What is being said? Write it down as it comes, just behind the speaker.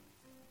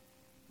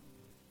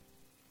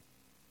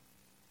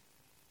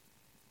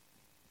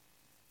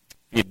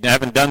If you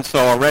haven't done so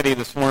already,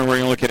 this morning we're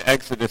going to look at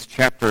Exodus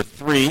chapter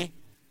 3.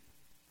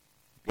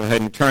 Go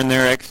ahead and turn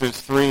there,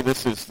 Exodus 3.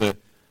 This is the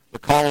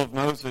call of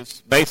Moses,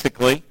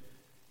 basically.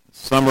 This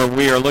summer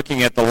we are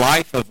looking at the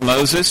life of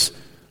Moses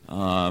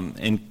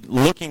and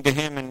looking to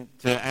him and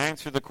to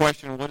answer the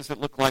question, what does it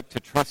look like to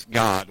trust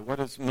God? What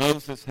does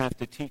Moses have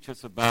to teach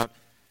us about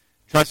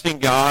trusting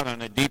God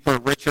on a deeper,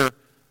 richer,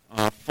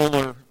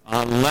 fuller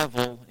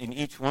level in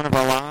each one of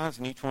our lives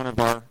and each one of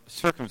our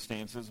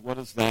circumstances? What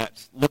does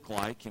that look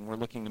like? And we're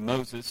looking to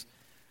Moses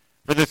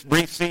for this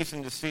brief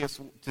season to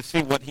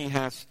see what he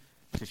has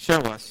to show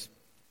us.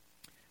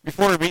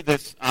 Before we read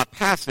this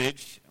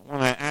passage, I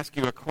want to ask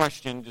you a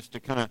question just to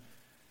kind of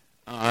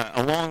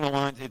along the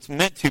lines. It's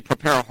meant to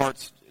prepare our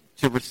hearts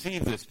to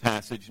receive this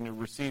passage and to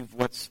receive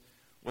what's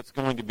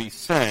going to be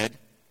said.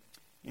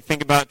 You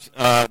think about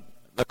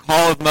the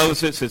call of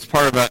Moses as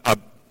part of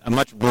a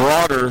much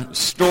broader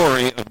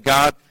story of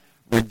God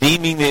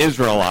redeeming the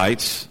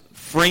Israelites,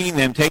 freeing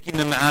them, taking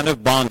them out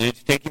of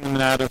bondage, taking them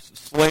out of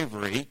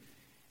slavery,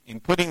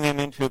 and putting them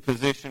into a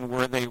position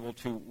where they will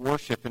to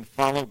worship and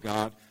follow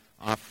God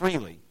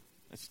freely.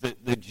 That's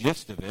the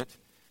gist of it.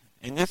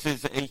 And this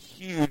is a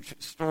huge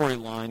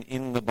storyline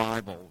in the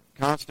Bible,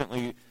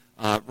 constantly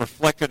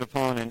reflected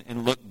upon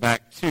and looked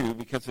back to,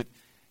 because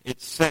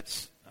it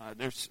sets.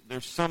 There's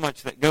so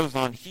much that goes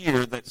on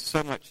here that's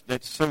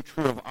so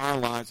true of our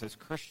lives as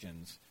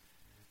Christians.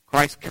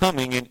 Christ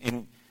coming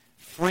and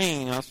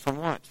freeing us from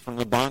what? From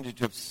the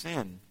bondage of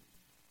sin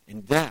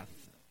and death.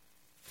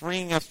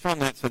 Freeing us from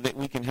that so that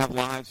we can have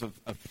lives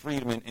of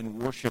freedom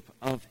and worship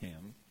of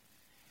Him.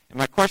 And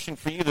my question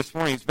for you this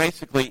morning is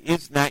basically,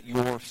 is that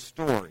your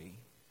story?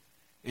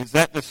 Is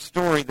that the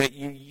story that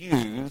you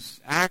use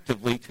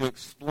actively to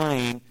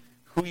explain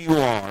who you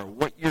are,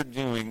 what you're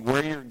doing,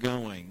 where you're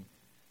going,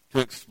 to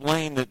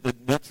explain the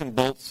nuts and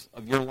bolts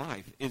of your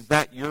life? Is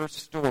that your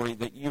story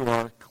that you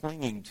are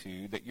clinging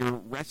to, that you're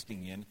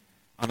resting in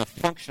on a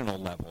functional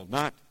level?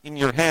 Not in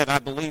your head, I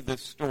believe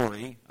this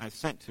story, I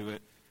assent to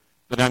it,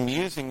 but I'm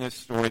using this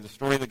story, the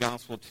story of the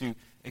gospel, to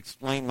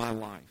explain my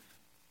life.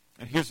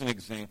 And here's an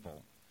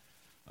example.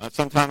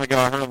 Some time ago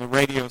I heard on the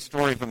radio a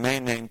story of a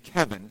man named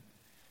Kevin.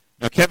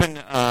 Now Kevin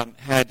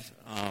had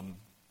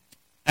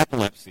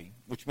epilepsy,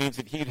 which means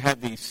that he'd had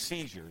these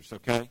seizures,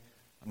 okay?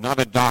 I'm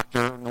not a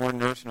doctor nor a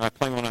nurse, nor I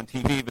play one on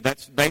TV, but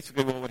that's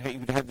basically what he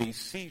would have these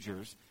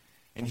seizures,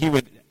 and he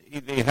would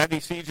either have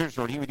these seizures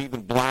or he would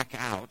even black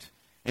out,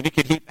 and it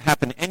could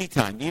happen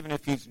anytime, even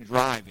if he's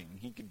driving.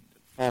 He could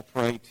fall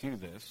prey to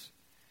this.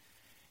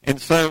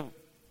 And so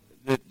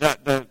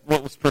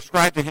what was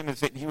prescribed to him is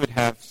that he would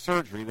have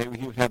surgery, that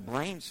he would have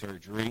brain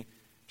surgery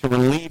to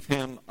relieve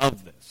him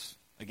of this.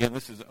 Again,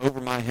 this is over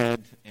my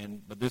head,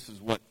 but this is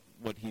what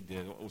he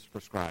did, what was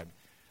prescribed.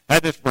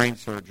 Had this brain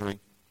surgery.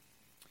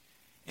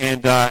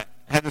 And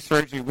had the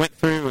surgery, went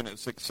through, and it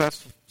was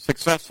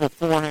successful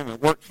for him.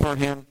 It worked for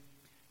him,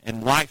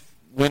 and life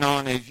went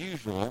on as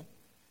usual.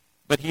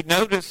 But he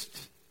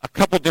noticed a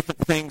couple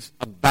different things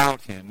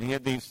about him. He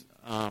had these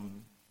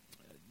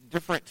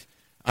different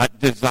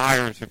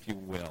desires, if you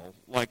will.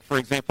 Like, for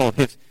example,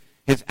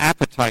 his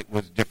appetite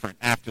was different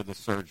after the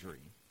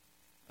surgery.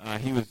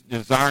 He was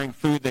desiring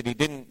food that he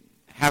didn't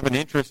have an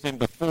interest in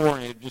before,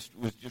 and it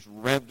was just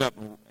revved up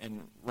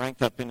and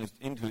ranked up in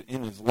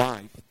his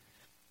life.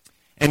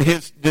 And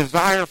his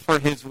desire for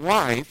his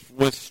wife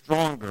was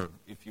stronger,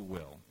 if you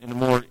will, in a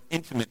more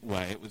intimate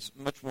way. It was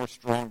much more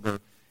stronger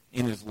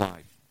in his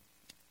life.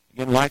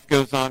 Again, life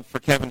goes on for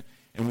Kevin.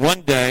 And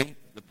one day,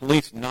 the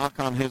police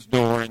knock on his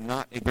door in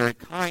not a very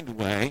kind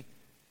way,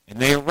 and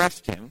they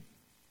arrest him,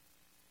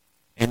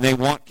 and they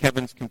want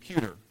Kevin's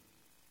computer.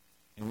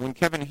 And when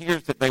Kevin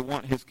hears that they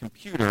want his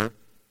computer,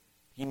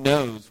 he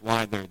knows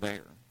why they're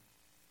there.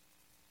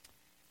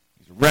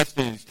 He's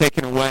arrested, he's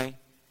taken away.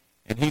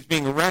 And he's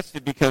being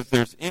arrested because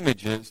there's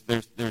images,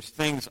 there's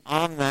things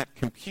on that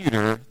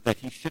computer that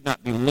he should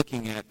not be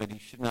looking at, that he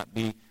should not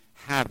be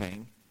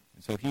having.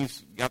 And so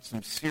he's got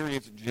some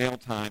serious jail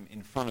time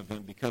in front of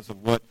him because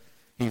of what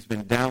he's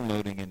been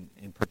downloading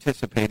and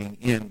participating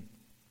in.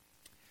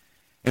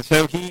 And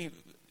so he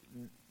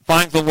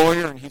finds a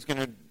lawyer, and he's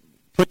going to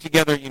put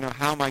together,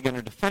 how am I going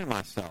to defend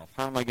myself?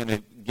 How am I going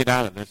to get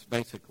out of this,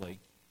 basically?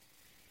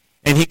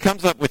 And he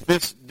comes up with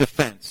this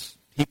defense.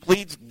 He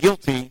pleads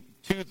guilty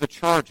to the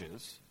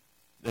charges,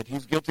 that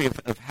he's guilty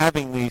of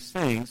having these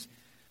things,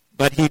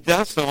 but he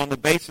does so on the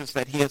basis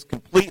that he has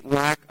complete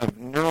lack of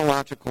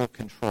neurological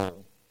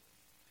control.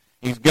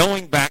 He's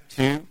going back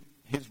to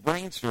his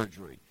brain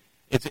surgery.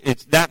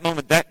 It's that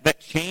moment that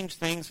changed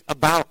things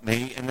about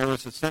me, and there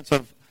was a sense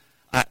of,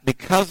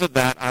 because of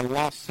that, I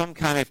lost some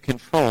kind of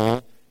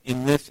control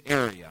in this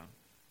area.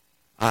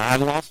 I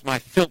lost my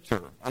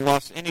filter. I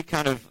lost any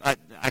kind of,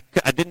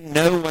 I didn't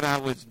know what I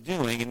was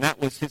doing, and that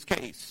was his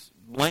case.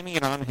 Blaming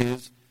it on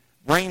his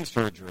brain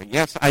surgery.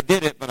 Yes, I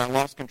did it, but I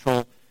lost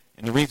control,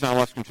 and the reason I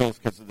lost control is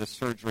because of the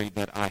surgery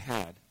that I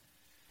had.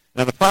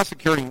 Now, the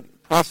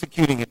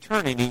prosecuting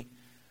attorney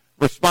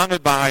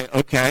responded by,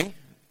 okay,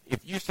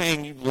 if you're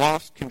saying you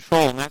lost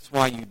control and that's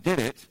why you did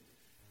it,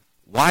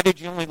 why did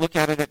you only look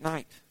at it at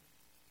night?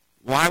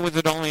 Why was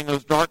it only in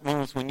those dark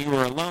moments when you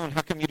were alone?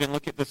 How come you didn't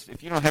look at this?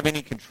 If you don't have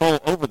any control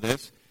over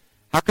this,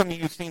 how come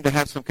you seem to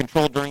have some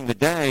control during the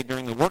day,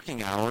 during the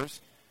working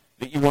hours,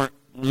 that you weren't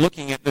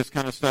looking at this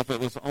kind of stuff? It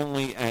was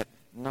only at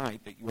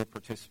night that you were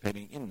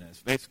participating in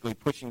this. Basically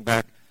pushing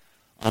back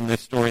on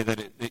this story that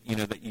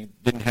you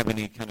didn't have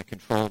any kind of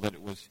control, that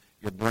it was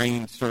your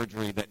brain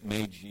surgery that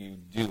made you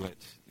do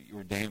it, that you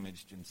were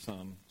damaged in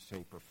some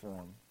shape or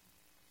form.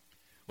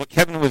 What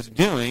Kevin was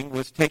doing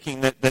was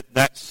taking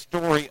that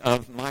story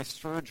of my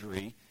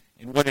surgery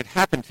and what had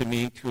happened to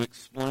me to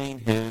explain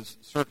his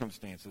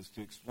circumstances,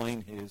 to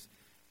explain his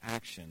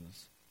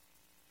actions.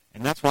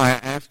 And that's why I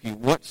ask you,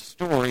 what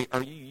story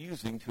are you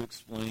using to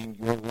explain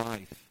your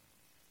life?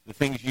 The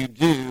things you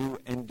do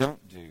and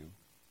don't do.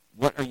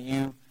 What are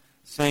you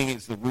saying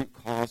is the root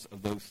cause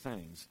of those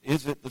things?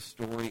 Is it the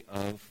story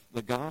of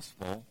the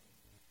gospel,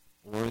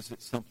 or is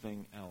it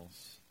something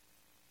else?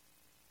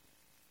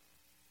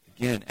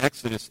 Again,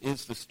 Exodus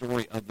is the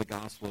story of the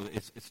gospel.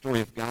 It's a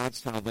story of God's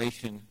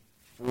salvation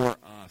for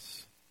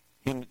us.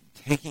 Him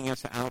taking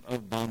us out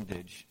of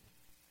bondage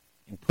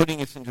and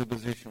putting us into a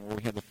position where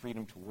we have the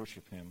freedom to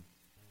worship him.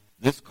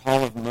 This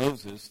call of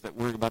Moses that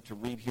we're about to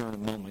read here in a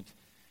moment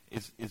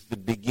is the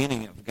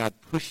beginning of God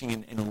pushing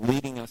and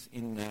leading us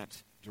in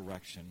that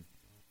direction.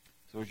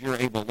 So as you're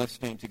able, let's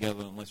stand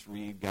together and let's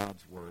read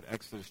God's word.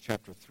 Exodus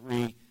chapter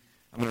 3.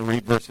 I'm going to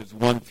read verses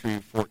 1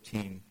 through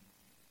 14.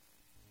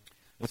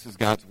 This is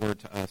God's word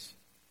to us.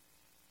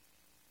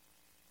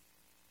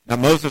 Now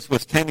Moses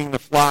was tending the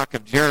flock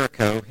of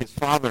Jericho, his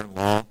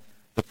father-in-law,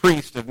 the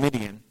priest of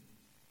Midian.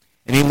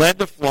 And he led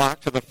the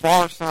flock to the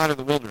far side of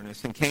the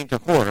wilderness and came to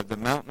Horeb, the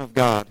mountain of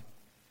God.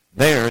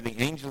 There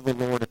the angel of the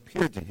Lord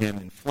appeared to him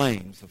in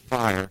flames of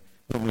fire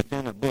from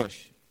within a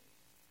bush.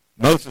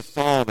 Moses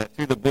saw that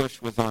though the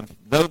bush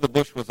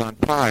was on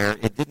fire,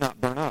 it did not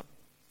burn up.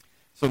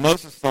 So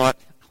Moses thought,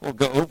 we'll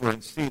go over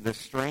and see this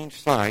strange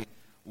sight,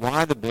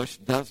 why the bush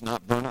does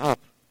not burn up.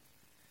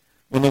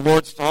 When the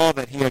Lord saw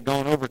that he had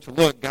gone over to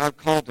look, God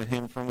called to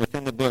him from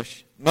within the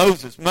bush,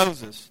 Moses,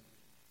 Moses.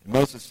 And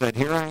Moses said,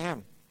 Here I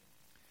am.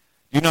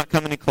 Do not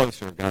come any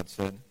closer, God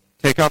said.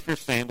 Take off your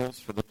sandals,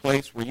 for the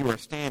place where you are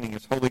standing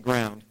is holy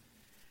ground.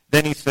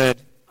 Then he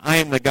said, I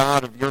am the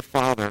God of your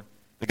father,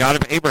 the God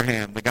of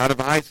Abraham, the God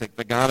of Isaac,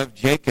 the God of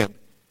Jacob.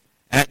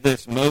 At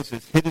this,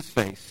 Moses hid his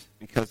face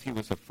because he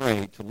was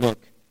afraid to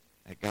look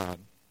at God.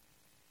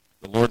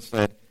 The Lord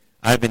said,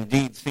 I have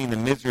indeed seen the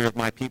misery of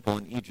my people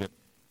in Egypt.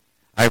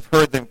 I have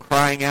heard them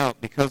crying out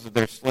because of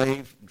their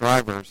slave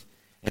drivers,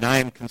 and I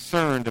am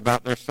concerned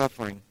about their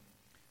suffering.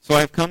 So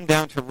I have come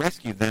down to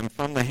rescue them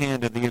from the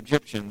hand of the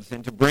Egyptians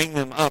and to bring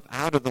them up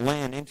out of the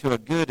land into a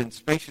good and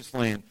spacious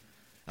land,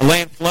 a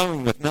land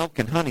flowing with milk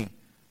and honey,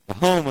 the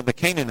home of the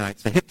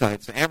Canaanites, the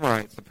Hittites, the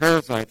Amorites, the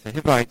Perizzites, the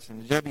Hivites,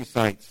 and the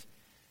Jebusites.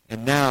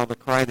 And now the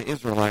cry of the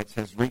Israelites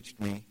has reached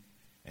me,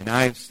 and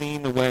I have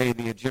seen the way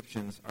the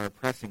Egyptians are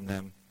oppressing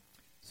them.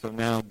 So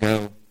now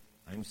go,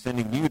 I am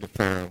sending you to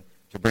Pharaoh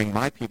to bring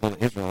my people,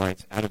 the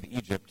Israelites, out of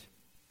Egypt.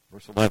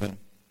 Verse 11.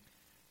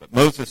 But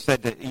Moses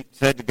said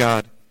to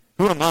God,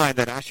 Who am I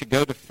that I should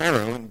go to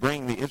Pharaoh and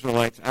bring the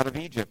Israelites out of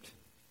Egypt?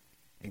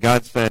 And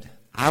God said,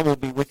 I will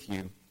be with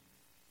you.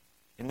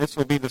 And this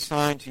will be the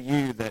sign to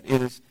you that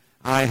it is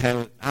I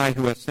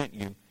who have sent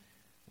you.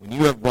 When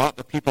you have brought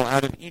the people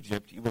out of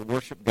Egypt, you will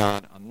worship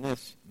God on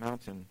this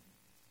mountain.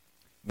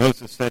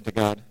 Moses said to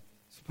God,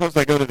 Suppose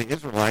I go to the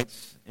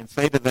Israelites and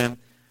say to them,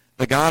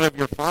 The God of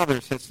your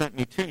fathers has sent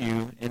me to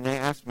you, and they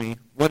ask me,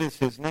 What is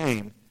his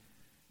name?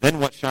 Then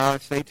what shall I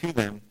say to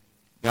them?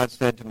 God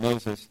said to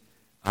Moses,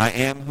 I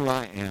am who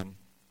I am.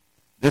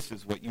 This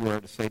is what you are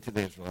to say to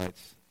the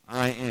Israelites.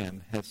 I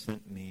am has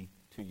sent me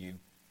to you.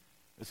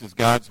 This is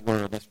God's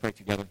word. Let's pray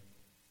together.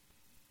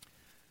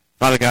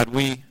 Father God,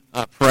 we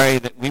pray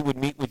that we would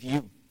meet with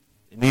you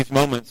in these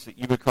moments, that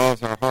you would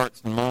cause our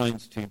hearts and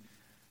minds to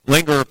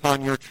linger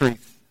upon your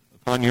truth,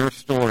 upon your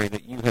story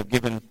that you have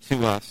given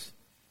to us,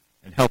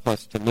 and help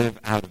us to live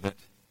out of it.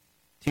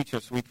 Teach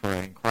us, we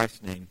pray, in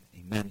Christ's name.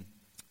 Amen.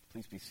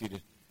 Please be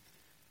seated.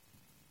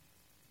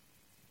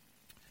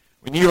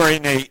 When you are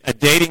in a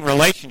dating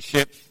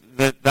relationship,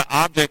 the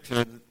object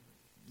or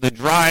the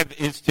drive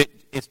is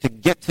to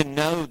get to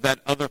know that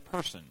other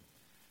person,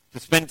 to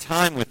spend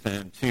time with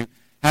them, to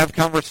have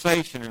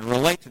conversation and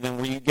relate to them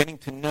where you're getting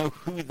to know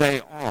who they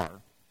are.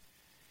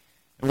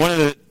 And one of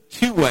the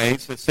two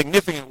ways, the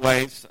significant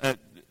ways,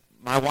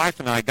 my wife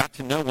and I got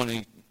to know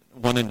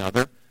one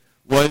another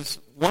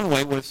one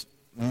way was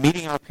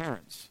meeting our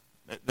parents.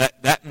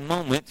 That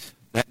moment,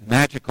 that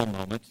magical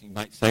moment, you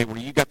might say, where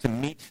you got to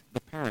meet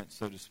the parents,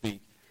 so to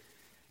speak.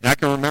 And I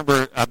can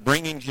remember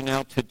bringing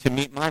Janelle to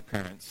meet my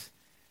parents.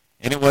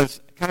 And it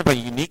was kind of a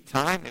unique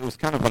time. It was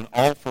kind of an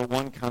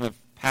all-for-one kind of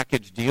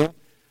package deal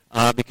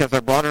because I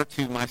brought her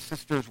to my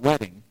sister's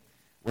wedding,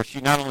 where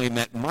she not only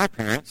met my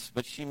parents,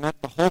 but she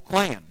met the whole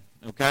clan,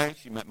 okay?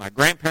 She met my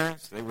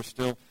grandparents. They were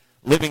still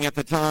living at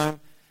the time.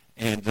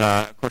 And,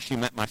 of course, she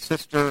met my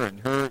sister and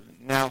her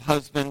now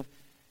husband.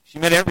 She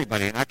met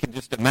everybody. And I can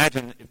just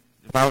imagine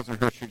if if I was in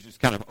her shoes, just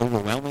kind of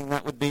overwhelming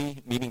that would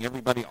be, meeting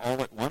everybody all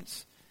at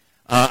once.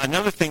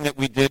 Another thing that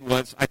we did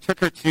was I took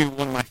her to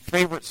one of my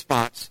favorite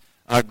spots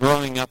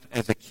growing up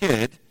as a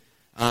kid,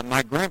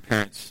 my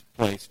grandparents'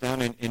 place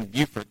down in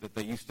Beaufort that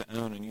they used to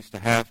own and used to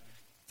have.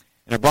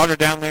 And I brought her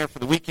down there for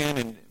the weekend,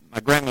 and my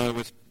grandmother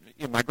was,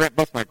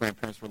 both my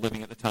grandparents were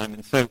living at the time,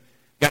 and so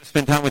got to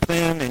spend time with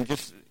them and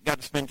just got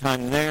to spend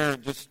time there,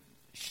 just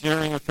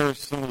sharing with her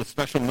some of the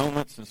special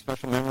moments and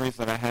special memories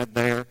that I had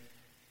there.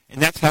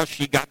 And that's how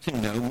she got to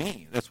know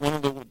me. That's one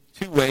of the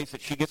two ways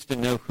that she gets to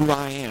know who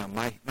I am,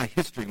 my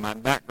history, my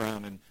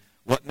background, and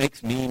what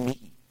makes me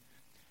me.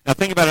 Now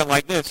think about it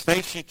like this.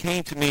 Say she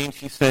came to me and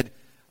she said,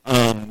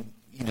 John,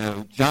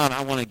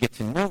 I want to get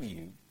to know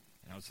you.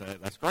 And I would say,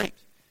 that's great.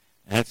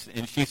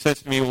 And she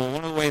says to me, well,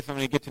 one of the ways I'm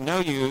going to get to know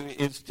you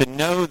is to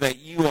know that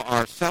you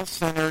are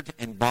self-centered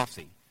and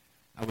bossy.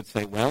 I would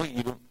say, well,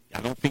 I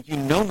don't think you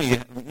know me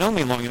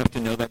long enough to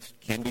know that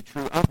can be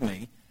true of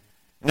me.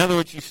 In other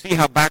words, you see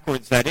how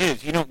backwards that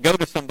is. You don't go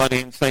to somebody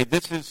and say,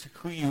 this is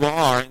who you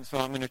are, and so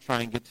I'm going to try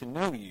and get to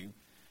know you.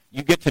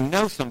 You get to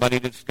know somebody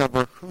to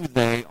discover who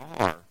they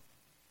are.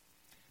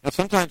 Now,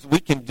 sometimes we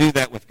can do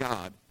that with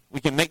God. We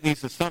can make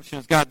these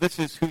assumptions, God, this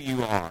is who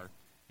you are,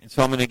 and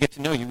so I'm going to get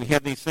to know you. We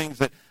have these things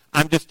that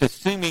I'm just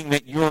assuming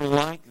that you're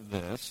like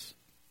this,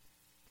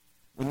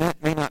 when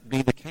that may not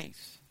be the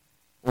case,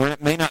 or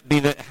it may not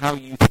be how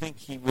you think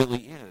he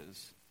really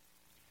is.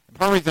 The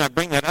part of the reason I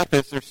bring that up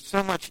is there's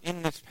so much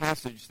in this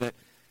passage that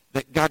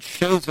God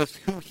shows us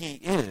who he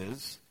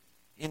is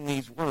in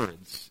these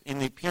words, in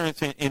the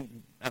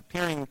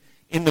appearing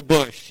in the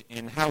bush,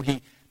 and how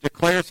he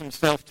declares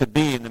himself to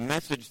be, and the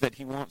message that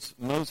he wants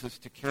Moses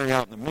to carry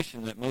out, and the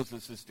mission that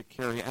Moses is to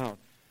carry out.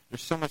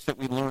 There's so much that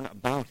we learn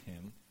about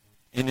him,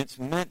 and it's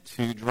meant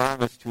to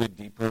drive us to a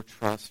deeper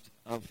trust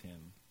of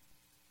him.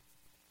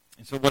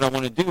 And so what I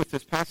want to do with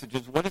this passage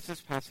is, what does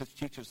this passage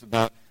teach us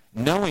about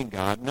knowing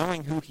God,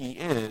 knowing who he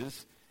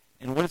is,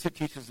 and what does it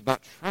teach us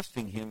about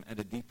trusting him at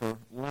a deeper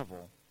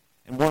level?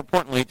 And more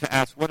importantly, to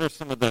ask, what are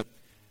some of the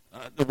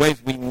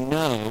ways we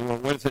know, or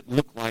what does it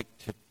look like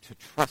to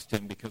trust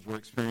him because we're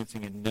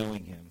experiencing and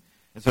knowing him?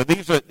 And so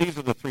these are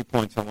the 3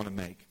 points I want to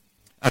make.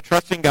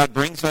 Trusting God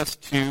brings us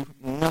to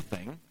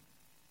nothing.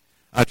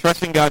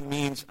 Trusting God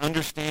means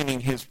understanding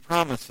his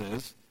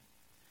promises.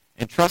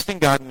 And trusting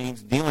God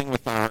means dealing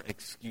with our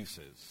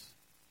excuses.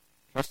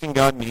 Trusting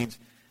God means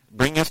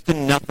bring us to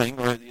nothing,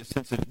 or a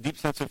deep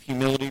sense of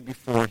humility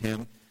before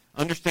him,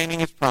 understanding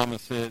his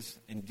promises,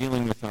 and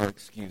dealing with our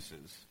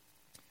excuses.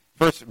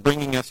 First,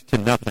 bringing us to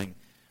nothing.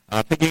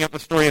 Picking up the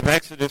story of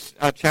Exodus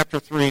chapter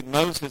 3,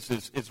 Moses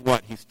is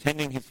what? He's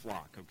tending his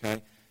flock,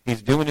 okay?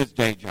 He's doing his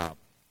day job.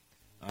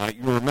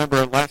 You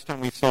remember last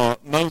time we saw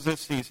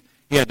Moses,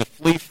 he had to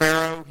flee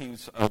Pharaoh.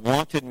 He's a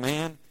wanted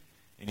man,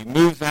 and he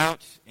moves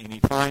out, and he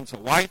finds a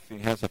wife, he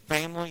has a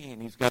family, and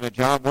he's got a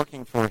job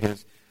working for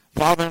his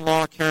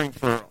father-in-law, caring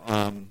for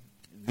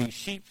the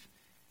sheep,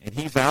 and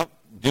he's out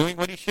doing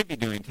what he should be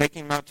doing,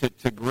 taking them out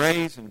to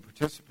graze and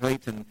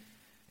participate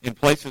in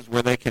places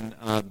where they can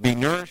be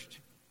nourished.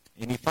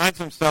 And he finds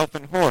himself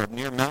in Horeb,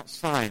 near Mount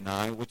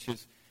Sinai, which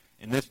is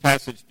in this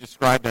passage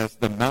described as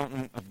the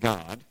mountain of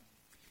God,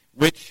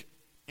 which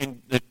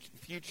in the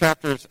few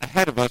chapters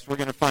ahead of us, we're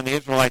going to find the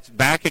Israelites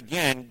back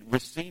again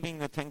receiving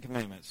the Ten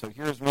Commandments. So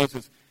here's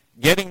Moses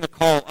getting the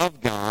call of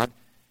God,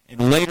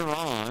 and later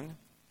on,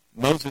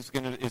 Moses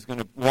is going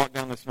to walk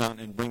down this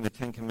mountain and bring the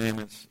Ten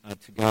Commandments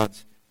to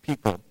God's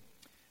people.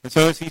 And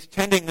so as he's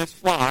tending this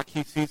flock,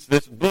 he sees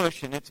this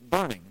bush, and it's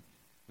burning,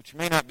 which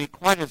may not be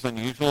quite as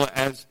unusual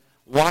as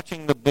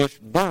watching the bush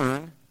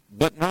burn,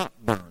 but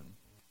not burn.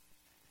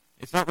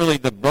 It's not really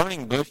the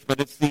burning bush,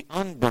 but it's the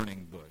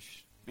unburning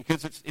bush,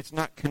 because it's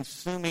not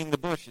consuming the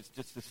bush. It's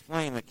just this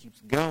flame that keeps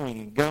going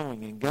and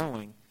going and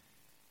going,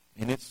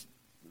 and it's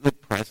the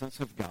presence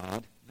of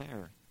God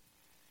there.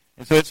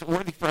 And so it's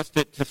worthy for us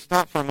to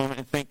stop for a moment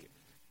and think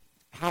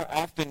how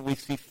often we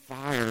see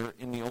fire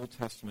in the Old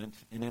Testament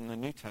and in the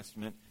New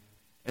Testament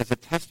as a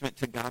testament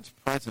to God's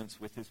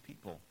presence with his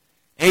people.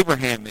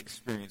 Abraham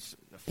experienced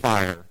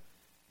fire,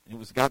 and it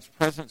was God's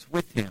presence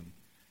with him.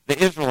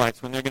 The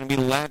Israelites, when they're going to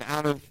be led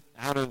out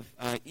of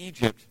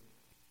Egypt,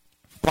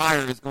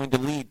 fire is going to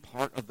lead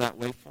part of that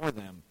way for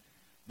them.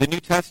 The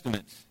New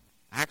Testament,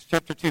 Acts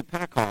chapter 2,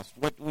 Pentecost,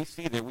 what do we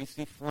see there? We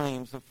see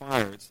flames of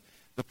fire. It's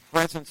the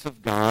presence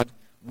of God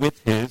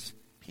with his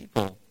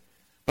people.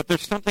 But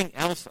there's something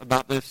else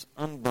about this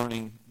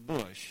unburning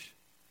bush.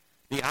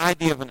 The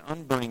idea of an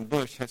unburning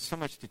bush has so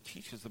much to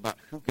teach us about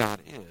who God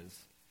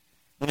is.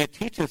 And it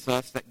teaches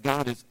us that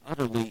God is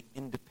utterly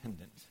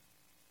independent.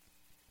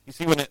 You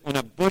see, when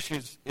a bush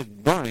is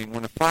burning,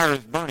 when a fire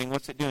is burning,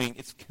 what's it doing?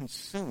 It's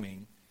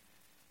consuming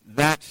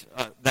that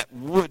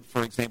wood,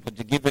 for example,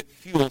 to give it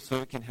fuel so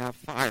it can have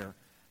fire.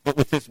 But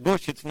with this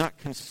bush, it's not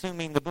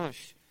consuming the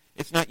bush.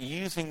 It's not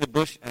using the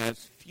bush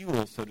as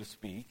fuel, so to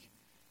speak,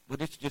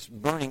 but it's just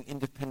burning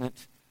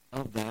independent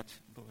of that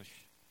bush.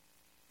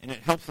 And it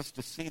helps us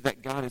to see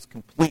that God is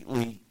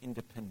completely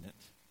independent,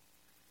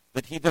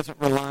 that he doesn't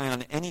rely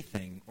on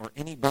anything or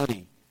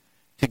anybody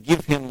to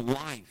give him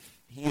life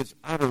He is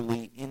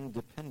utterly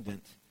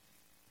independent.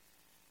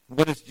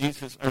 What does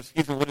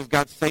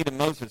God say to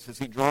Moses as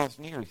he draws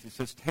near? He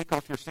says, take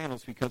off your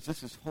sandals because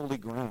this is holy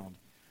ground.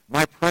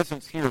 My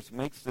presence here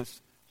makes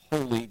this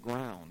holy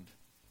ground.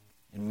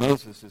 And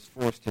Moses is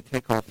forced to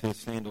take off his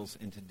sandals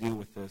and to deal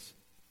with this.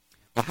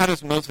 Well, how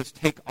does Moses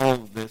take all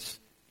of this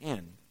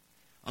in?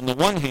 On the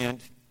one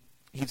hand,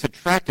 he's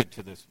attracted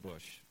to this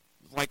bush.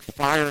 It's like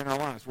fire in our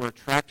lives. We're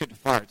attracted to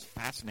fire. It's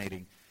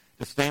fascinating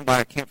to stand by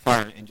a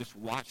campfire and just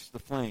watch the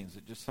flames.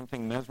 It's just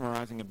something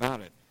mesmerizing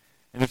about it.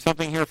 And there's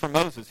something here for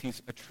Moses.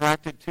 He's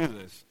attracted to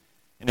this.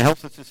 And it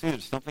helps us to see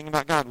there's something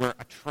about God. We're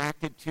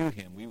attracted to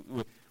him.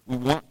 We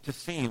want to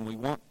see him. We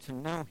want to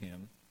know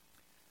him.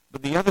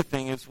 But the other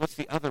thing is, what's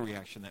the other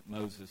reaction that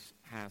Moses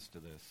has to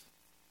this?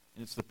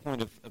 And it's the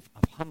point of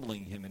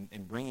humbling him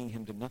and bringing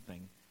him to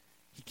nothing.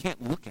 He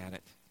can't look at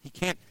it.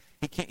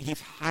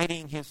 He's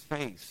hiding his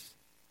face.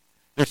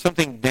 There's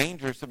something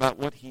dangerous about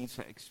what he's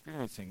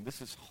experiencing.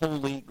 This is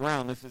holy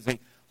ground. This is a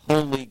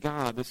holy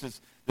God. This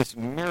is this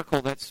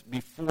miracle that's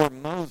before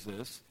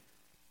Moses.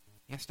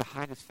 He has to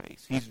hide his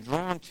face. He's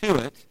drawn to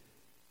it,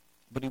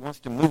 but he wants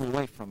to move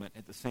away from it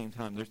at the same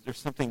time. There's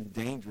something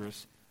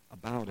dangerous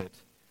about it.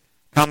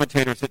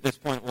 Commentators at this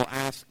point will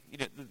ask,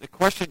 the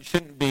question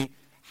shouldn't be,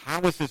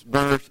 how is this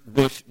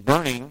bush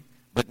burning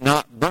but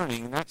not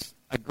burning? That's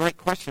a great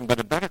question, but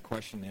a better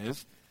question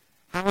is,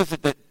 how is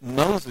it that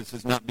Moses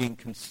is not being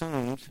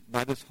consumed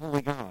by this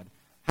holy God?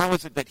 How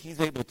is it that he's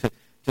able to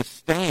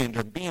stand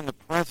or be in the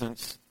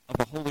presence of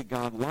a holy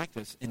God like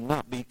this and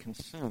not be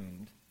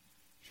consumed?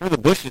 Sure, the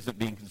bush isn't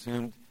being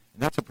consumed,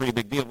 and that's a pretty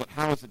big deal, but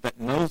how is it that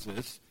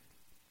Moses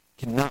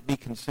cannot be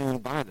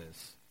consumed by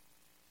this?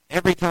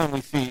 Every time we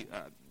see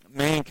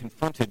man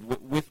confronted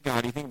with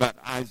God, you think about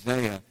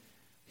Isaiah.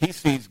 He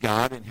sees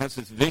God and has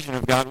this vision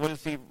of God. What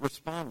does he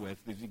respond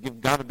with? Does he give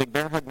God a big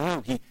bear hug?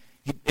 No,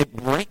 it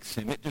breaks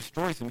him. It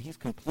destroys him. He's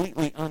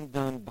completely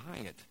undone by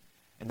it.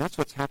 And that's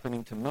what's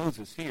happening to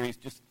Moses here. He's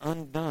just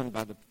undone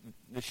by the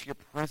sheer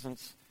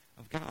presence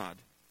of God.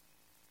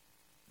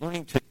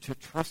 Learning to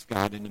trust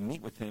God and to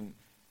meet with him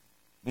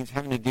means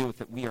having to deal with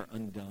that we are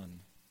undone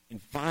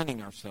and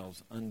finding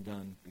ourselves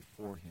undone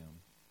before him.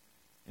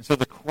 And so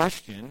the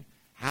question,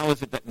 how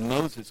is it that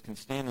Moses can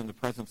stand in the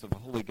presence of a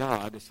holy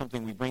God, is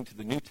something we bring to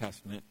the New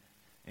Testament,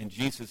 and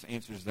Jesus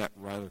answers that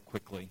rather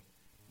quickly.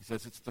 He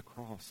says it's the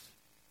cross.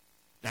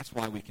 That's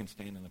why we can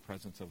stand in the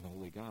presence of a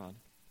holy God,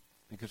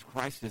 because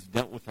Christ has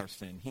dealt with our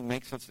sin. He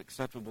makes us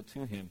acceptable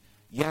to him.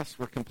 Yes,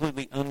 we're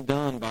completely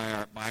undone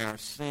by our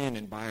sin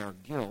and by our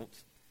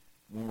guilt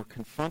when we're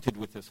confronted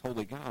with this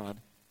holy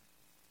God,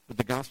 but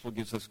the gospel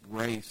gives us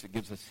grace. It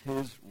gives us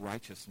his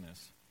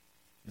righteousness.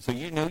 And so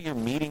you're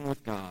meeting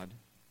with God.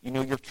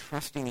 You're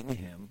trusting in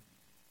him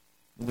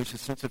when there's a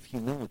sense of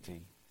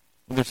humility,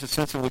 when there's a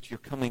sense in which you're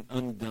coming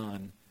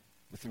undone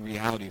with the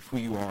reality of who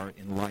you are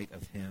in light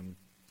of him.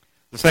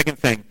 The second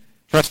thing,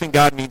 trusting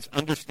God means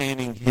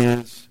understanding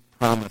his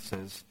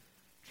promises.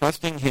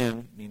 Trusting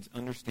him means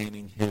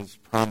understanding his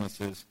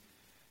promises.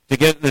 To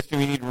get this,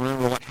 we need to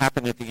remember what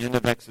happened at the end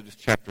of Exodus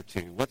chapter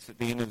 2. What's at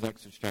the end of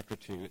Exodus chapter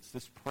 2? It's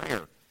this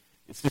prayer.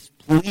 It's this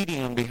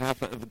pleading on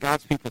behalf of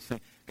God's people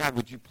saying, God,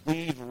 would you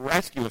please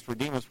rescue us,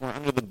 redeem us? We're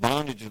under the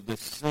bondage of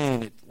this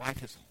sin.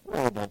 Life is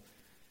horrible.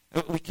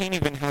 We can't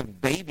even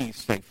have babies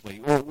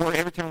safely. Or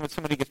every time when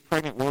somebody gets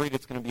pregnant, worried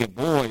it's going to be a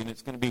boy and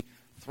it's going to be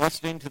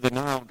thrust into the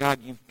Nile. God,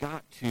 you've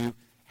got to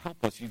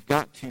help us. You've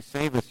got to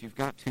save us. You've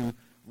got to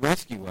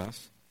rescue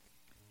us.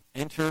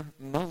 Enter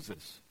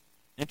Moses.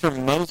 Enter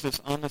Moses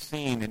on the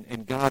scene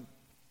and God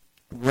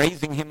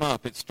raising him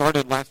up. It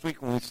started last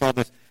week when we saw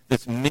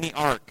this mini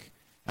ark.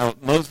 How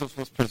Moses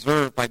was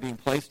preserved by being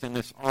placed in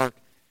this ark,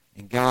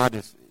 and God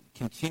is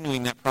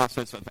continuing that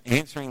process of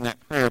answering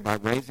that prayer by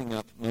raising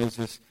up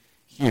Moses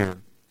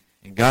here.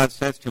 And God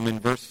says to him in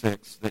verse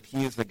 6 that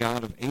he is the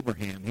God of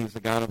Abraham, he's the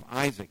God of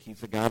Isaac,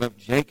 he's the God of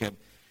Jacob.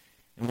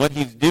 And what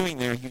he's doing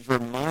there, he's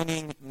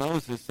reminding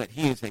Moses that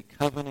he is a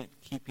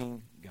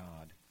covenant-keeping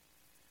God,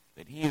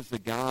 that he is the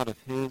God of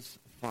his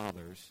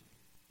fathers,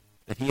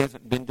 that he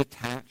hasn't been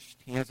detached,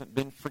 he hasn't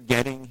been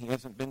forgetting, he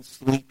hasn't been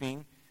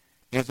sleeping,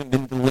 he hasn't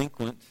been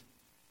delinquent,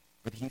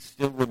 but he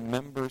still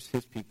remembers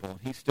his people.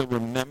 He still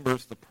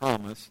remembers the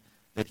promise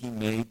that he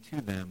made to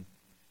them.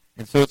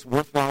 And so it's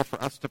worthwhile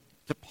for us to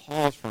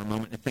pause for a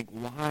moment and think,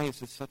 why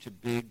is this such a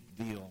big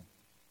deal?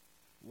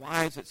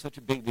 Why is it such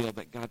a big deal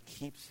that God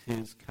keeps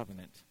his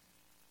covenant?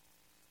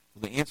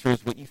 Well, the answer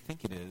is what you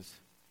think it is,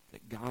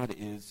 that God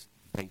is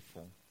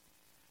faithful.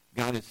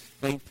 God is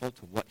faithful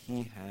to what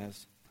he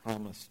has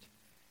promised.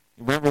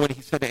 Remember what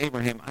he said to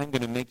Abraham, I'm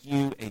going to make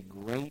you a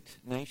great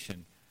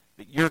nation.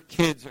 That your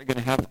kids are going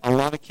to have a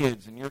lot of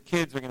kids, and your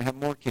kids are going to have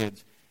more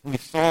kids. And we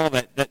saw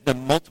that the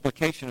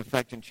multiplication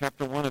effect in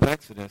chapter 1 of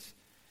Exodus.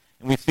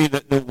 And we see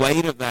that the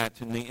weight of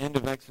that in the end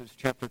of Exodus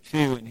chapter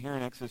 2, and here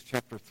in Exodus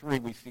chapter 3,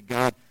 we see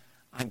God,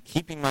 I'm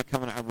keeping my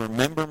covenant. I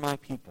remember my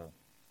people.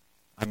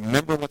 I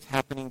remember what's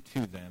happening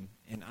to them,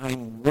 and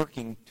I'm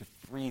working to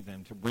free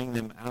them, to bring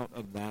them out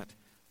of that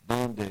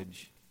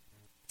bondage.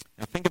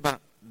 Now think about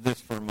this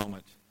for a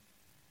moment.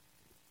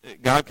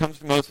 God God comes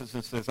to Moses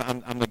and says,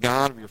 I'm the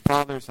God of your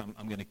fathers.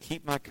 I'm going to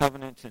keep my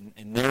covenant,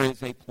 and there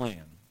is a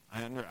plan.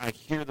 I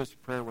hear this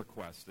prayer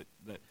request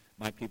that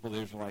my people,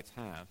 the Israelites,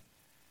 have.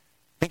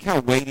 Think how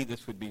weighty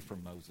this would be for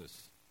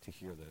Moses to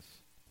hear this.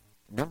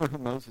 Remember who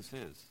Moses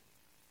is.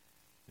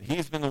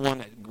 He's been the one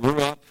that grew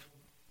up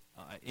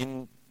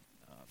in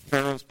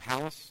Pharaoh's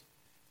palace.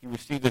 He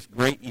received this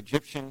great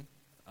Egyptian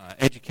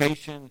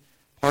education,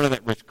 part of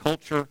that rich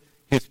culture.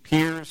 His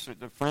peers,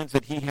 the friends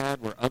that he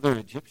had, were other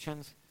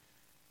Egyptians.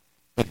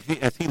 But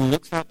as he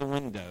looks out the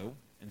window,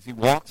 as he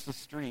walks the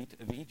street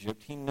of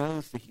Egypt, he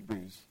knows the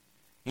Hebrews.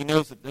 He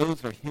knows that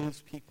those are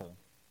his people.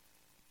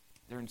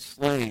 They're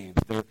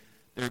enslaved.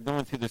 They're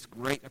going through this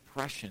great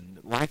oppression.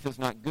 Life is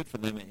not good for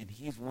them, and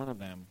he's one of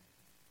them.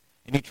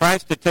 And he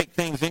tries to take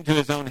things into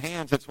his own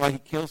hands. That's why he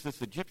kills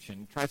this Egyptian.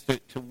 He tries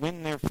to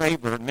win their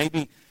favor. And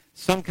maybe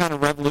some kind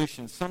of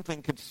revolution,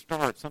 something could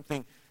start,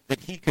 something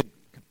that he could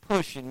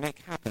push and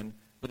make happen,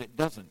 but it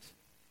doesn't.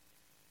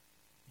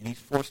 And he's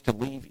forced to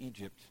leave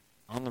Egypt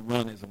on the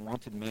run as a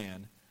wanted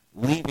man,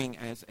 leaving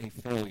as a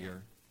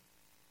failure.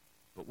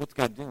 But what's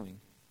God doing?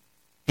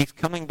 He's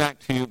coming back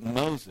to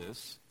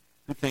Moses,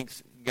 who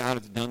thinks, God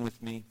is done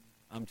with me.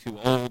 I'm too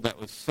old. That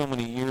was so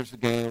many years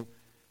ago.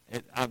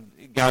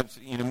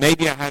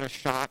 Maybe I had a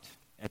shot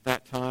at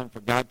that time for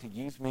God to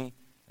use me,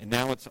 and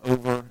now it's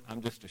over.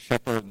 I'm just a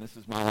shepherd, and this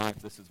is my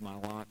life. This is my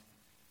lot.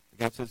 But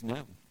God says,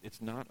 no, it's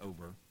not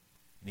over.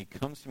 And he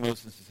comes to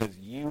Moses and says,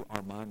 you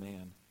are my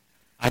man.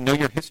 I know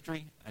your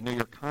history. I know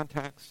your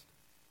context.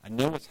 I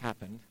know what's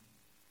happened,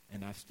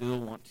 and I still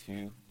want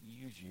to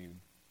use you.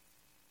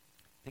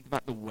 Think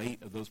about the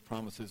weight of those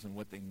promises and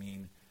what they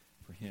mean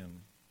for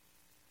him.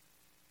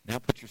 Now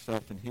put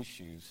yourself in his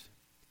shoes.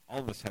 All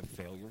of us have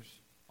failures.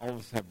 All of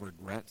us have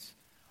regrets.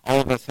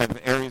 All of us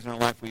have areas in our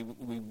life we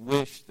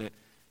wish that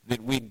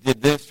we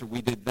did this or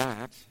we did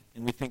that,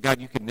 and we think, God,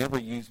 you could never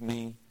use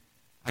me.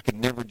 I could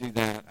never do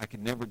that. I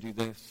could never do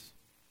this.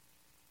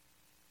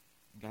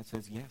 And God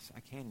says, yes,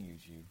 I can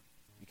use you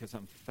because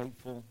I'm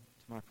faithful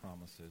to my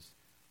promises.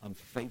 I'm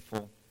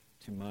faithful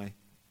to my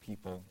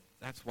people.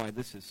 That's why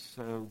this is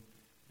so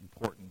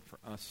important for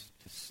us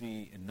to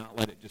see and not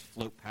let it just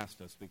float past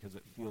us because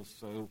it feels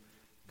so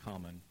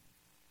common.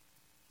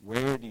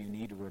 Where do you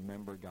need to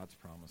remember God's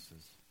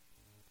promises?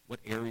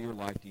 What area of your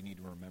life do you need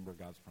to remember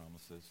God's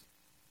promises?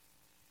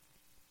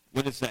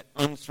 What is that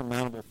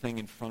unsurmountable thing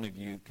in front of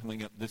you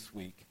coming up this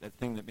week? That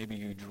thing that maybe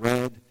you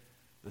dread,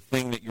 the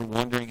thing that you're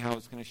wondering how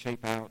it's going to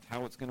shape out,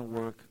 how it's going to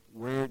work.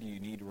 Where do you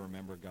need to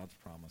remember God's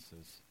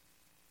promises?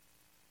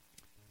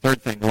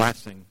 Third thing, the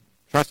last thing,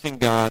 trusting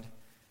God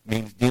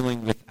means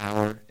dealing with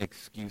our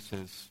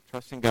excuses.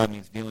 Trusting God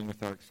means dealing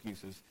with our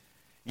excuses.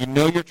 You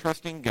know you're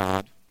trusting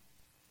God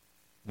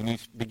when you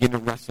begin to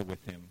wrestle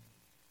with him.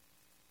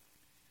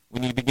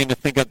 When you begin to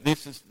think of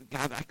this is,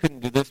 God, I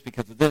couldn't do this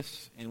because of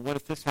this, and what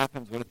if this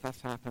happens, what if that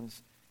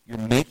happens? You're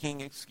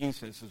making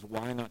excuses as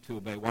why not to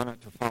obey, why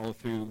not to follow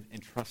through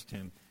and trust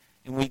him.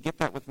 And we get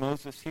that with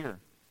Moses here.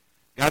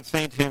 God's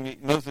saying to him,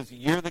 Moses,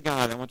 you're the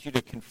God. I want you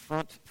to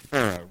confront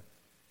Pharaoh,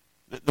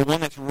 the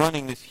one that's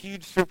running this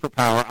huge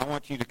superpower. I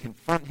want you to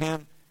confront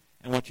him.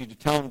 I want you to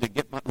tell him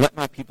to let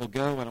my people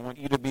go, and I want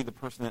you to be the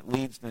person that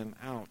leads them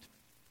out.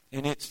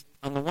 And it's,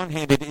 on the one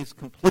hand, it is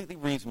completely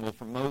reasonable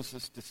for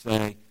Moses to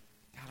say,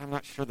 God, I'm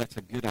not sure that's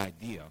a good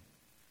idea.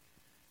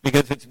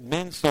 Because it's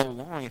been so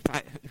long.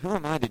 Who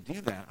am I to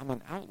do that? I'm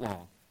an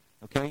outlaw.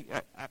 Okay?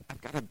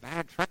 I've got a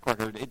bad track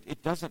record.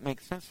 It doesn't make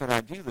sense that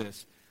I do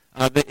this.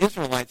 The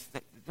Israelites,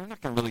 they're not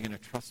really going to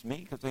trust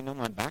me because they know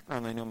my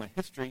background. They know my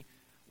history.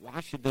 Why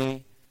should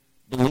they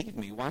believe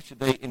me? Why should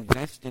they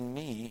invest in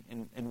me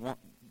and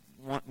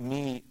want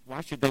me?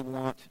 Why should they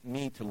want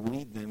me to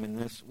lead them in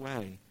this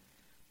way?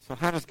 So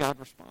how does God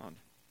respond?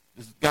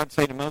 Does God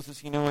say to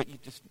Moses, you know what,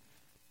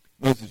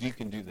 Moses, you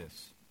can do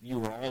this.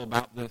 You are all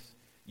about this.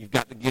 You've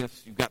got the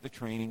gifts. You've got the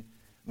training.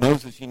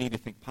 Moses, you need to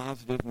think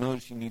positive.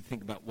 Moses, you need to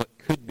think about what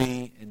could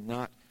be and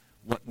not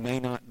what may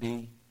not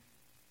be.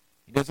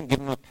 He doesn't give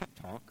him a pep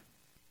talk.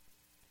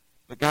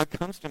 But God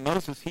comes to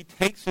Moses. He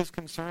takes his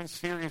concerns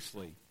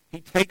seriously.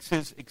 He takes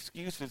his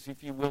excuses,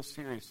 if you will,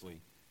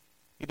 seriously.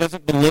 He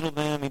doesn't belittle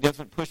them. He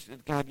doesn't push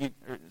God.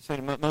 Or say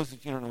to Moses,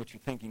 you don't know what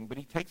you're thinking. But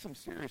he takes them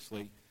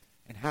seriously.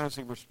 And how does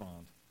he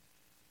respond?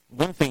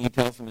 One thing he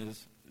tells him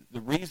is, the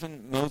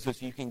reason,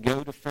 Moses, you can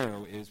go to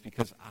Pharaoh is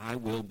because I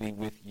will be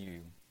with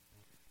you.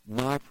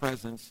 My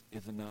presence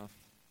is enough.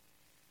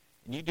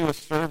 And you do a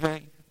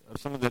survey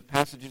of some of the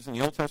passages in the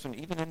Old Testament,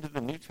 even into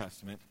the New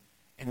Testament,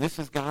 and this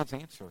is God's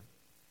answer.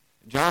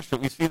 Joshua,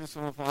 we see this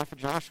in the life of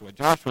Joshua.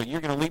 Joshua,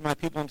 you're going to lead my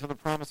people into the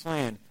promised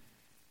land,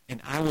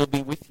 and I will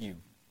be with you.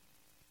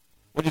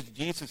 What does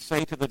Jesus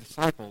say to the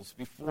disciples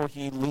before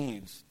he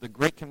leaves? The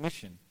Great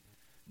Commission.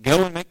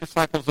 Go and make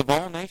disciples of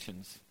all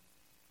nations.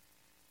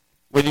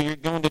 Whether you're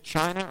going to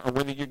China or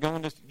whether you're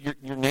going to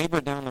your neighbor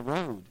down the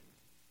road.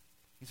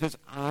 He says,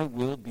 I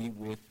will be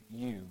with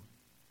you.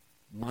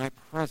 My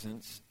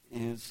presence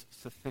is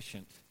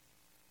sufficient.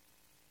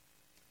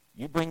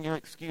 You bring your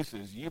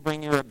excuses, you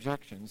bring your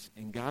objections,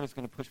 and God is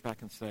going to push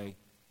back and say,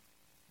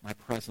 my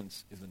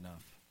presence is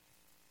enough.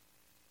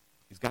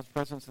 Is God's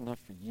presence enough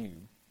for you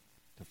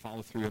to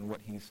follow through on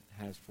what he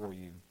has for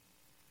you?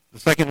 The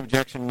second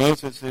objection,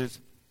 Moses is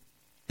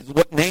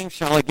what name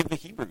shall I give the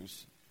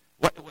Hebrews?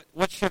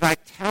 What should I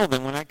tell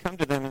them when I come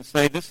to them and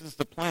say, this is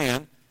the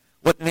plan?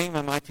 What name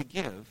am I to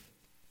give?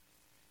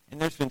 And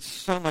there's been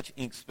so much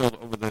ink spilled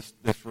over this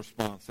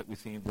response that we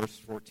see in verse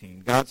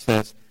 14. God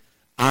says,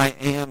 I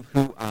am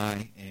who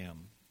I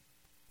am.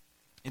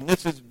 And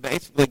this is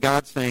basically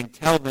God saying,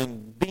 tell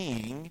them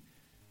being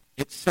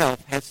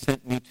itself has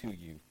sent me to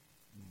you.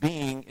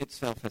 Being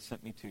itself has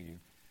sent me to you.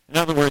 In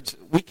other words,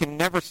 we can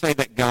never say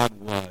that God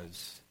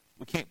was.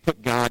 We can't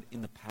put God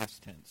in the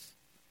past tense.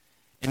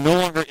 And no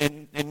longer,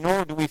 and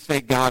nor do we say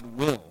God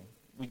will.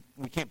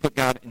 We can't put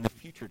God in the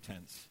future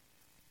tense.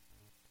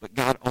 But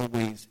God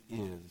always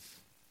is.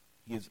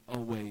 He is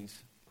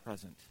always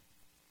present.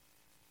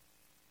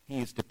 He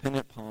is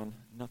dependent upon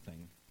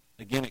nothing.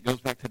 Again, it goes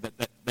back to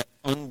that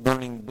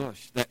unburning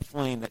bush, that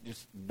flame that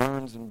just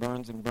burns and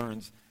burns and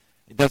burns.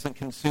 It doesn't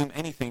consume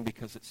anything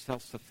because it's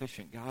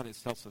self-sufficient. God is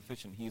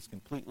self-sufficient. He is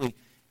completely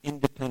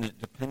independent,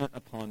 dependent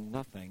upon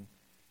nothing.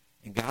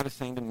 And God is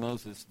saying to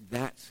Moses,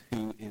 that's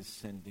who is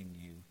sending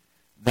you.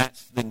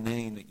 That's the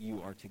name that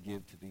you are to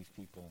give to these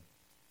people.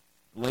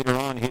 Later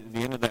on, at the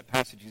end of that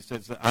passage, he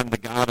says, I'm the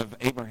God of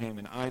Abraham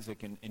and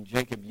Isaac, and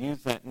Jacob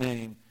used that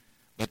name,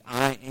 but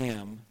I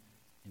am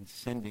in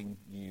sending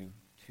you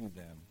to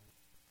them.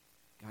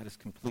 God is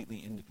completely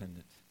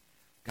independent.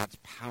 God's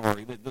power,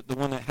 the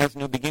one that has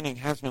no beginning,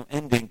 has no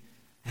ending,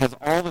 has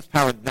all this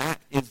power.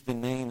 That is the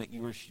name that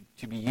you are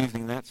to be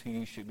using. That's who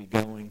you should be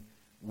going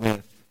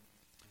with.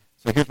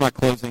 So here's my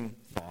closing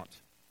thought.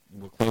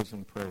 We'll close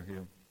in prayer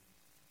here.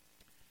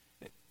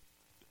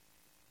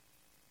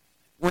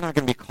 We're not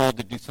going to be called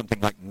to do something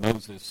like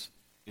Moses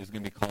is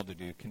going to be called to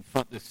do,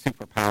 confront this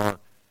superpower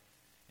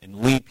and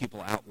lead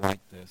people out like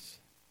this.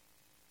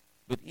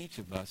 But each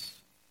of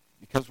us,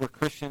 because we're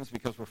Christians,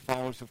 because we're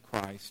followers of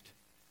Christ,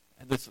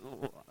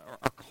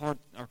 are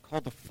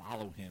called to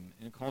follow him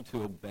and called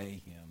to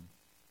obey him.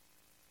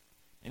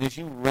 And as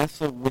you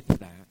wrestle with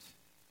that,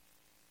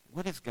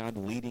 what is God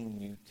leading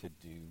you to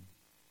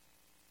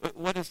do?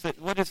 What is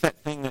that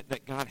thing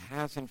that God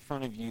has in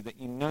front of you that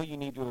you know you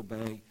need to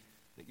obey,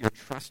 that you're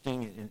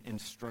trusting and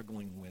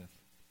struggling with?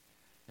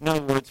 In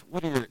other words,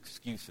 what are your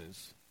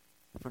excuses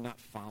for not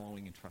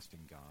following and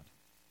trusting God?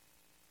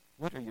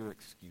 What are your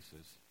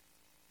excuses?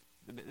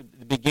 At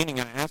the beginning,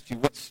 I asked you,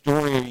 what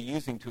story are you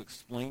using to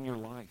explain your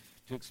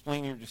life, to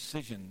explain your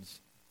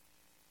decisions?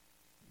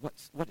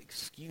 What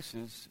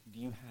excuses do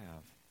you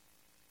have?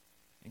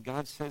 And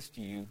God says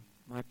to you,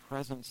 my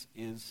presence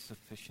is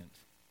sufficient.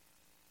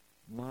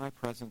 My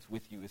presence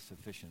with you is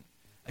sufficient.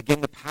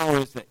 Again, the power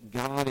is that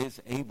God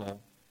is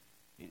able.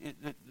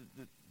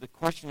 The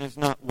question is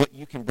not what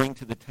you can bring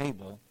to the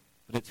table,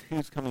 but it's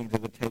who's coming to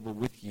the table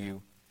with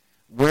you.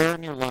 Where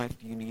in your life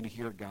do you need to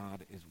hear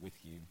God is with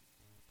you?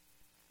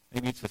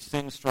 Maybe it's a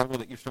sin struggle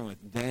that you're struggling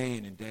with day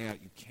in and day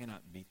out. You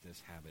cannot beat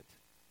this habit.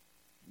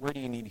 Where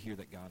do you need to hear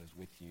that God is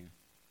with you?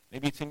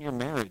 Maybe it's in your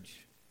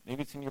marriage.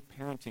 Maybe it's in your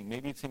parenting.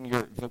 Maybe it's in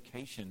your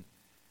vocation.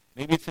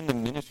 Maybe it's in the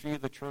ministry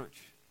of the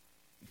church.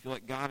 You feel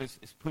like God is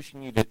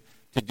pushing you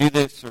to do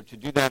this or to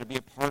do that or be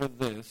a part of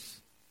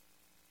this.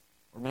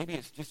 Or maybe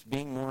it's just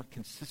being more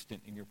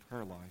consistent in your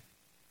prayer life.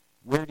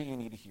 Where do you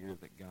need to hear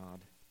that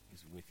God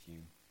is with you?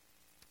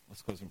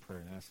 Let's close in prayer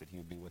and ask that he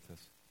would be with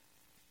us.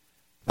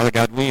 Father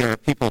God, we are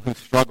people who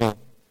struggle.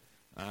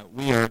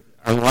 We are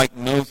like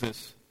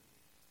Moses.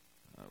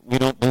 We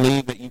don't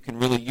believe that you can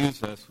really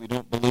use us. We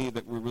don't believe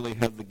that we really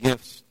have the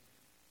gifts.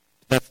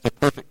 That's the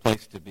perfect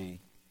place to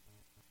be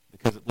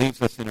because it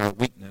leaves us in our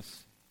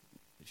weakness.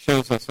 It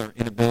shows us our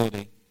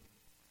inability.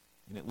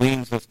 And it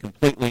leans us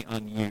completely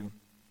on you,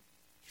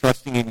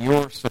 trusting in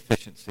your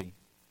sufficiency,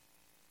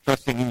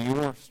 trusting in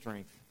your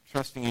strength,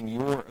 trusting in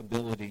your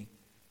ability.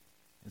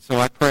 And so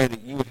I pray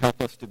that you would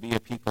help us to be a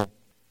people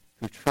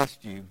who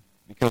trust you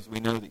because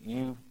we know that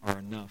you are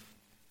enough.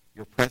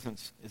 Your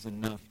presence is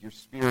enough. Your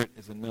spirit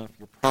is enough.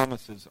 Your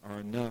promises are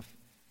enough.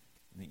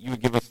 And that you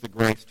would give us the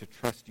grace to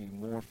trust you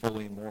more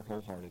fully and more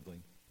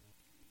wholeheartedly.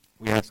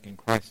 We ask in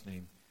Christ's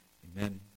name. Amen.